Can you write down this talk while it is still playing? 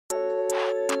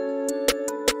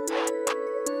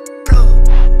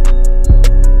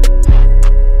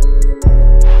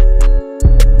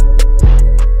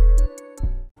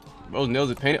Oh,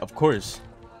 nails are painted? Of course.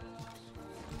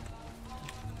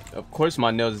 Of course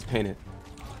my nails is painted.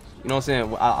 You know what I'm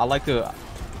saying? I like to, you know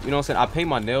what I'm saying? I paint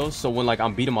my nails so when like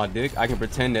I'm beating my dick, I can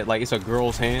pretend that like it's a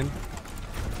girl's hand.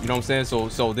 You know what I'm saying?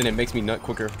 So then it makes me nut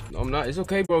quicker. No, I'm not. It's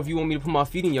okay, bro, if you want me to put my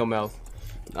feet in your mouth.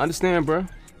 I understand, bro.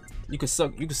 You can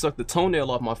suck the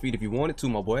toenail off my feet if you wanted to,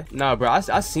 my boy. Nah, bro.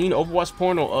 I seen Overwatch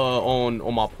porn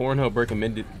on my Pornhub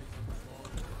recommended.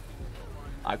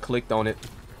 I clicked on it.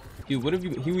 Dude, what have you,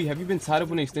 Huey, have you been tied up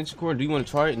with an extension cord? Do you want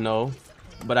to try it? No.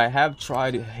 But I have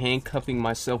tried handcuffing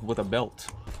myself with a belt.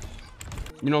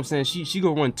 You know what I'm saying? She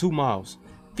gonna run 2 miles.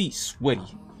 Feet sweaty.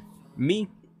 Me,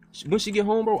 when she get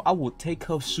home, bro, I will take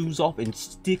her shoes off and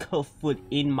stick her foot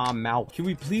in my mouth.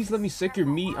 Huey, please let me suck your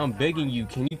meat. I'm begging you.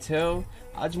 Can you tell?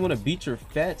 I just want to beat your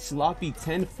fat, sloppy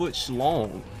 10-foot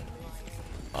schlong.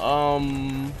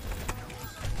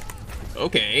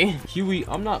 Okay. Huey,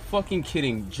 I'm not fucking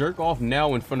kidding. Jerk off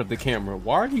now in front of the camera.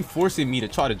 Why are you forcing me to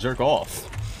try to jerk off?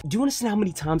 Do you understand how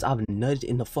many times I've nutted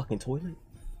in the fucking toilet?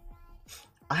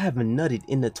 I have nutted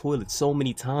in the toilet so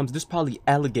many times. There's probably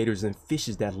alligators and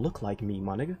fishes that look like me,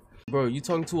 my nigga. Bro, you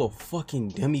talking to a fucking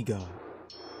demigod.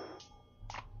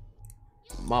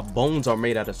 My bones are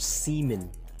made out of semen.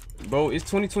 Bro, it's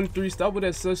 2023. Stop with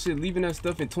that such shit. Leaving that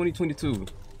stuff in 2022.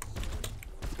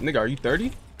 Nigga, are you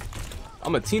 30?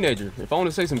 I'm a teenager. If I want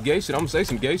to say some gay shit, I'm gonna say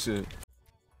some gay shit.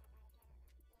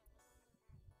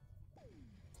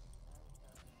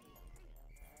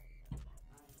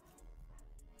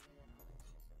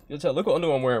 Yo, Chad, look what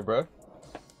underwear I'm wearing, bro.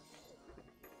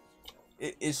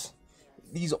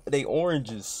 They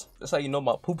oranges. That's how you know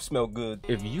my poop smell good.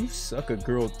 If you suck a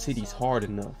girl's titties hard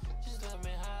enough,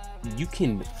 you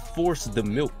can force the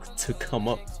milk to come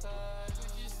up.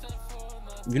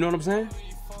 You know what I'm saying?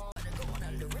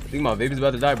 I think my vape is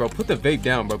about to die, bro. Put the vape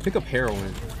down, bro. Pick up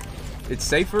heroin. It's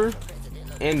safer,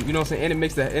 and you know what I'm saying. And it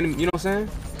makes the, and you know what I'm saying.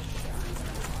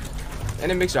 And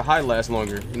it makes your high last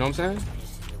longer. You know what I'm saying?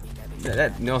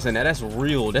 That, you know what I'm saying? That's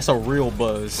real. That's a real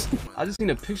buzz. I just seen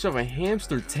a picture of a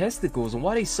hamster testicles, and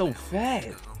why they so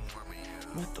fat?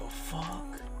 What the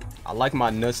fuck? I like my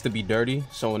nuts to be dirty,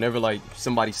 so whenever like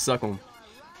somebody suck them,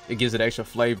 it gives it extra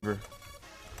flavor.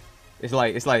 It's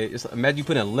like imagine you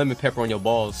putting a lemon pepper on your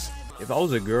balls. If I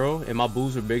was a girl and my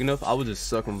boobs were big enough, I would just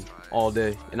suck them all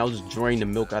day, and I would just drain the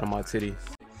milk out of my titty.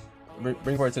 Bring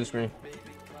forward to the screen.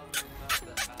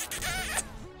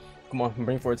 Come on,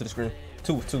 bring forward to the screen.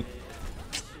 Two.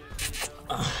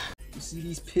 You see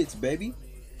these pits, baby?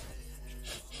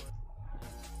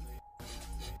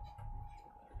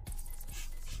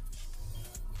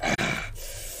 I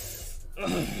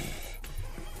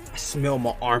smell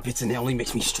my armpits and it only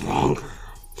makes me stronger.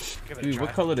 Dude,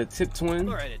 what color the tip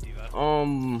twin?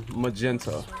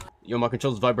 Magenta. Yo, my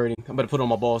controller's vibrating. I'm about to put it on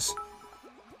my balls.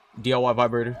 DIY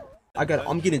vibrator.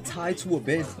 I'm getting tied to a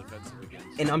bed.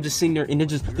 And I'm just sitting there and they're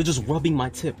just rubbing my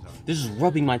tip. They're just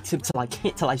rubbing my tip till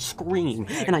I scream.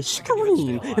 And I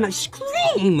scream. And I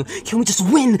scream. Can we just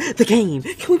win the game?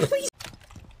 Can we please?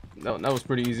 No, that was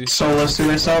pretty easy. So let's do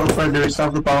this out before they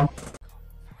stop the ball.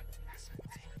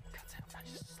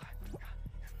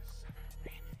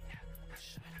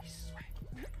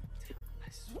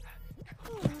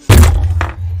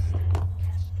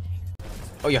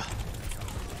 Oh yeah,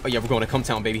 we're going to Come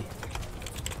Town, baby.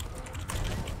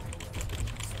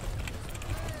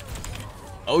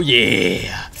 Oh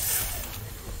yeah.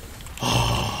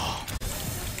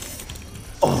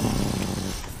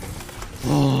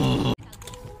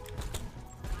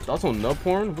 Thoughts on nut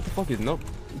porn? What the fuck is nut?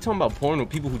 You talking about porn with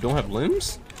people who don't have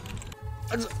limbs?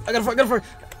 I gotta fart.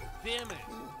 Damn it.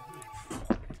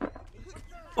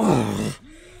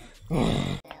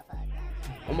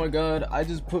 Oh my god, I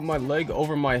just put my leg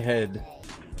over my head.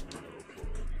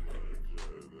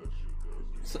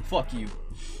 So, fuck you.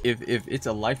 If it's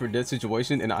a life or death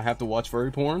situation and I have to watch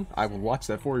furry porn, I will watch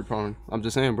that furry porn. I'm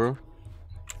just saying, bro.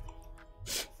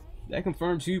 That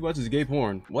confirms who watches gay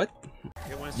porn. What?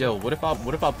 Yo, what if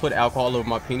I put alcohol over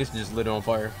my penis and just lit it on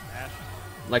fire?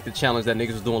 Like the challenge that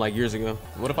niggas was doing like years ago.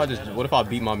 What if I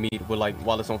beat my meat with like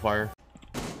while it's on fire?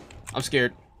 I'm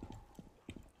scared.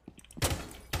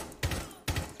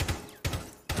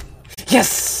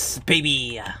 Yes,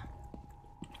 baby.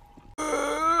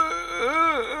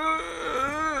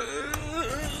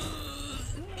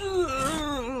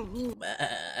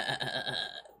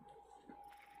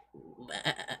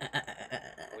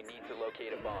 We need to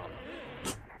locate a bomb.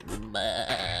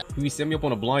 Can you set me up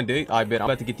on a blind date? I bet I'm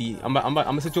about to get the. I'm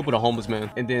gonna set you up with a homeless man,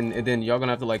 and then y'all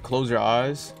gonna have to like close your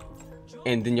eyes,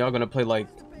 and then y'all gonna play like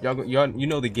y'all you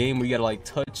know the game where you gotta like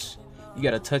touch, you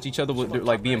gotta touch each other with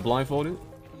like being blindfolded.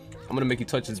 I'm gonna make you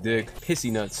touch his dick.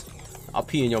 Pissy nuts. I'll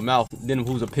pee in your mouth. Then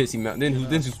who's a pissy mouth? Then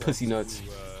who's pussy nuts?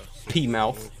 Pee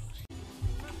mouth.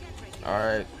 All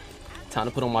right, time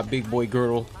to put on my big boy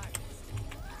girdle.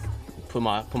 Put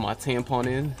my tampon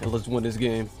in and let's win this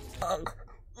game.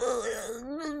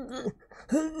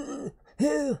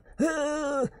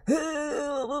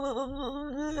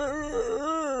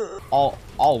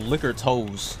 I'll lick her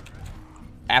toes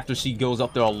after she goes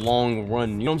up there a long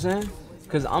run. You know what I'm saying?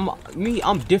 Cause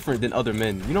I'm different than other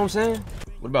men. You know what I'm saying?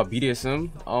 What about BDSM?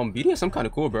 BDSM kind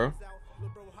of cool, bro.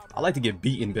 I like to get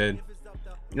beat in bed.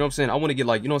 You know what I'm saying? I want to get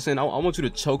like, you know what I'm saying? I want you to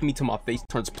choke me till my face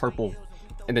turns purple.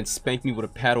 And then spank me with a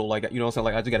paddle, like, you know what I'm saying?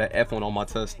 Like, I just got an F on my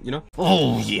test, you know?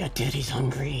 Oh, yeah, Daddy's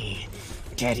hungry.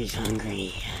 Daddy's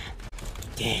hungry.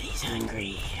 Daddy's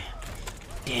hungry.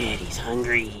 Daddy's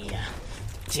hungry.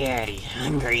 Daddy's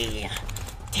hungry.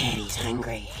 Daddy's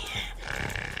hungry.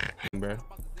 Bro,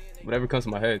 whatever comes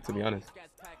to my head, to be honest.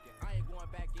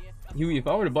 Huey, if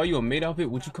I were to buy you a maid outfit,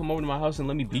 would you come over to my house and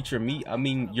let me beat your meat? I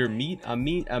meant your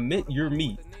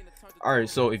meat. Alright,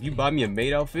 so if you buy me a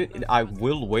maid outfit, I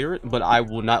will wear it, but I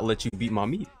will not let you beat my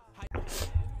meat.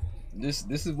 This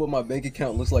is what my bank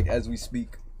account looks like as we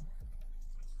speak.